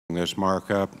this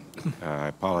markup. I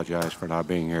apologize for not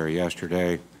being here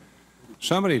yesterday.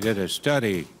 Somebody did a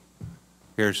study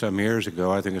here some years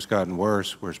ago. I think it's gotten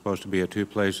worse. We're supposed to be at two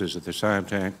places at the same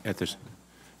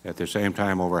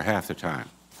time over half the time.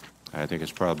 I think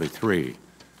it's probably three.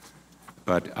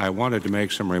 But I wanted to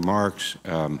make some remarks.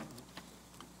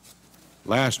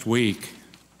 Last week,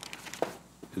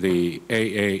 the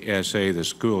AASA, the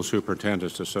School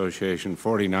Superintendents Association,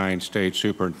 49 state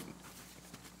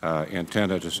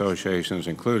superintendent associations,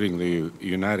 including the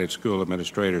United School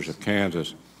Administrators of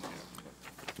Kansas,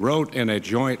 wrote in a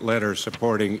joint letter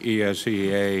supporting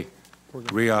ESEA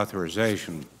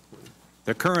reauthorization.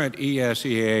 The current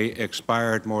ESEA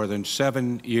expired more than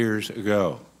 7 years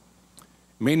ago,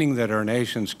 meaning that our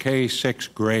nation's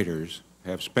K-6 graders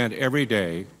have spent every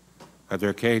day of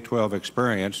their K-12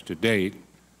 experience to date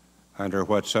under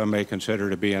what some may consider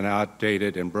to be an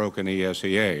outdated and broken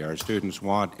ESEA. Our students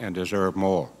want and deserve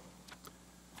more.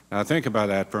 Now think about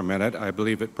that for a minute. I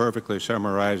believe it perfectly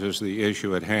summarizes the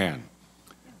issue at hand.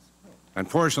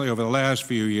 Unfortunately, over the last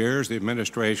few years, the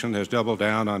administration has doubled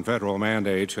down on federal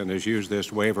mandates and has used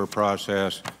this waiver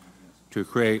process to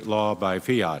create law by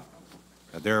fiat,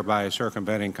 thereby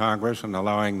circumventing Congress and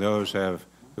allowing those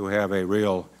who have a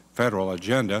real federal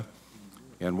agenda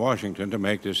in Washington to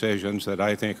make decisions that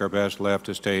I think are best left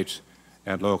to states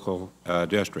and local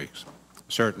districts,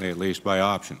 certainly at least by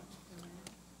option.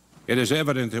 It is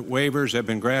evident that waivers have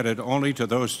been granted only to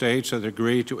those states that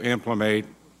agree to implement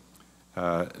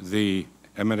the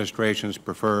administration's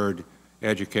preferred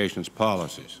education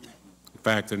policies. In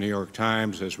fact, the New York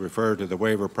Times has referred to the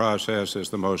waiver process as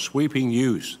the most sweeping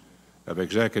use of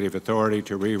executive authority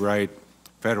to rewrite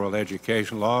federal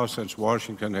education law since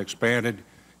Washington expanded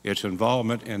its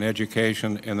involvement in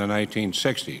education in the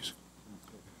 1960s.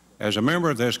 As a member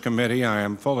of this committee, I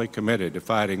am fully committed to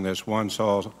fighting this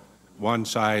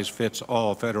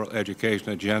one-size-fits-all federal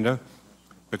education agenda,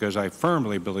 because I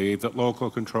firmly believe that local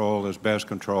control is best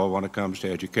control when it comes to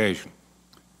education.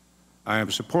 I am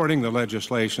supporting the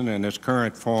legislation in its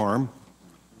current form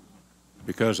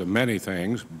because of many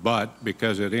things, but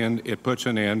because it puts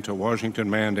an end to Washington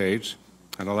mandates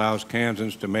and allows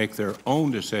Kansans to make their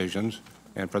own decisions,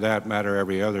 and for that matter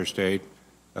every other state,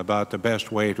 about the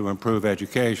best way to improve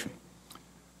education.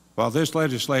 While this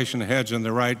legislation heads in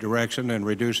the right direction in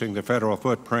reducing the federal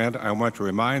footprint, I want to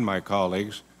remind my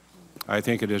colleagues I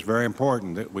think it is very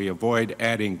important that we avoid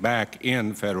adding back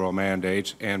in federal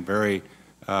mandates and very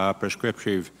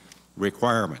prescriptive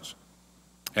requirements.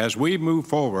 As we move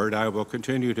forward, I will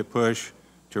continue to push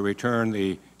to return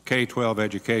the K-12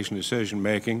 education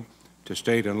decision-making to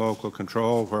state and local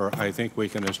control, where I think we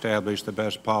can establish the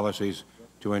best policies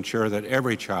to ensure that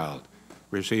every child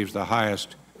receives the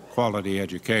highest quality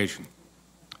education.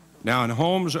 Now, in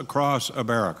homes across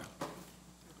America,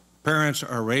 parents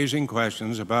are raising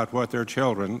questions about what their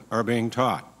children are being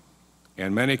taught.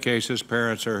 In many cases,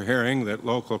 parents are hearing that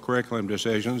local curriculum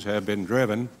decisions have been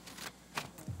driven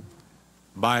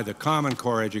by the Common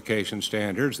Core education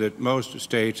standards that most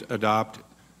states adopt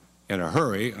in a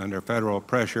hurry under federal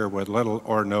pressure with little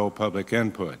or no public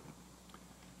input.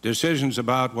 Decisions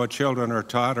about what children are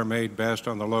taught are made best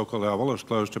on the local level as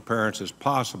close to parents as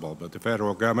possible, but the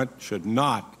federal government should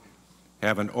not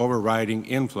have an overriding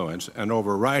influence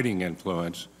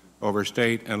over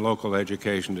state and local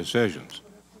education decisions.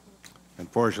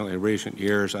 Unfortunately, in recent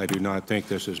years, I do not think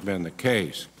this has been the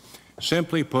case.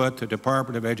 Simply put, the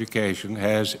Department of Education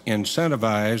has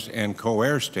incentivized and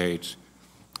coerced states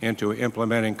into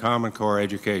implementing Common Core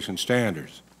education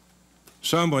standards.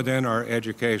 Some within our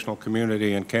educational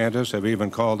community in Kansas have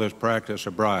even called this practice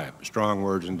a bribe, strong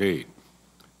words indeed.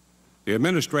 The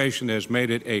administration has made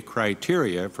it a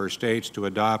criteria for states to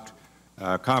adopt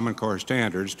Common Core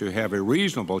standards to have a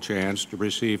reasonable chance to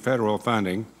receive federal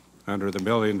funding under the $1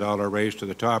 billion Race to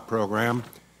the Top program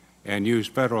and use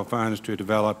federal funds to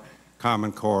develop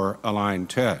Common Core aligned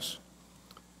tests.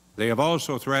 They have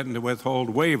also threatened to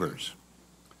withhold waivers,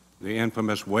 the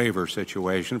infamous waiver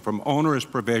situation, from onerous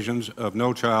provisions of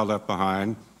No Child Left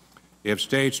Behind if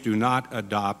states do not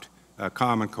adopt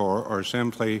Common Core or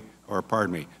similarly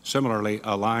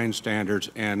aligned standards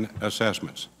and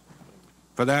assessments.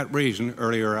 For that reason,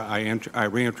 earlier I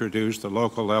reintroduced the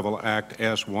Local Level Act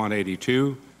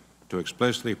S-182 to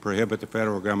explicitly prohibit the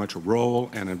federal government's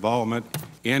role and involvement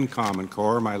in Common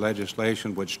Core. My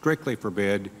legislation would strictly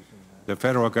forbid the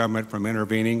federal government from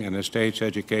intervening in the state's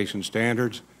education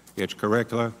standards, its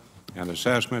curricula, and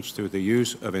assessments through the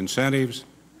use of incentives,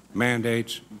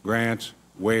 mandates, grants,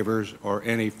 waivers, or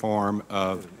any form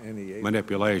of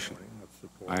manipulation.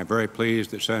 I am very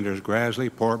pleased that Senators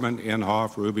Grassley, Portman,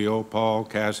 Inhofe, Rubio, Paul,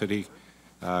 Cassidy,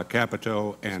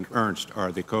 Capito and Ernst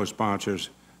are the co-sponsors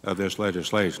of this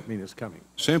legislation. I mean, it's coming.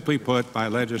 Simply put, my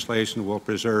legislation will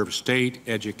preserve state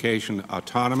education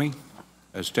autonomy.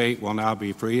 A state will now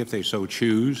be free, if they so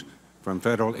choose, from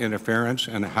federal interference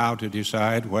in how to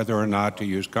decide whether or not to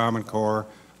use Common Core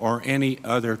or any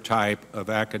other type of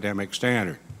academic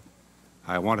standard.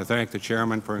 I want to thank the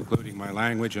Chairman for including my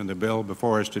language in the bill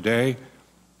before us today,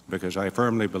 because I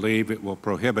firmly believe it will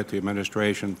prohibit the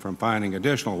administration from finding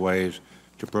additional ways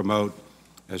to promote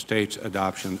a state's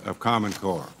adoption of Common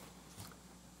Core.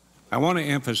 I want to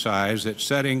emphasize that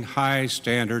setting high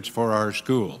standards for our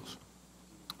schools,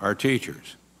 our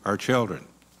teachers, our children,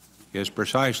 is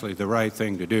precisely the right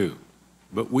thing to do,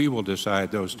 but we will decide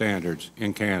those standards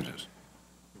in Kansas.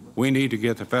 We need to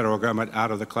get the federal government out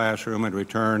of the classroom and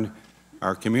return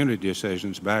our community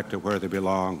decisions back to where they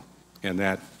belong, and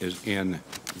that is in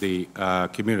the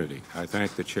community. I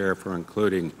thank the Chair for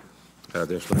including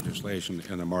this legislation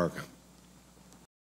in the markup.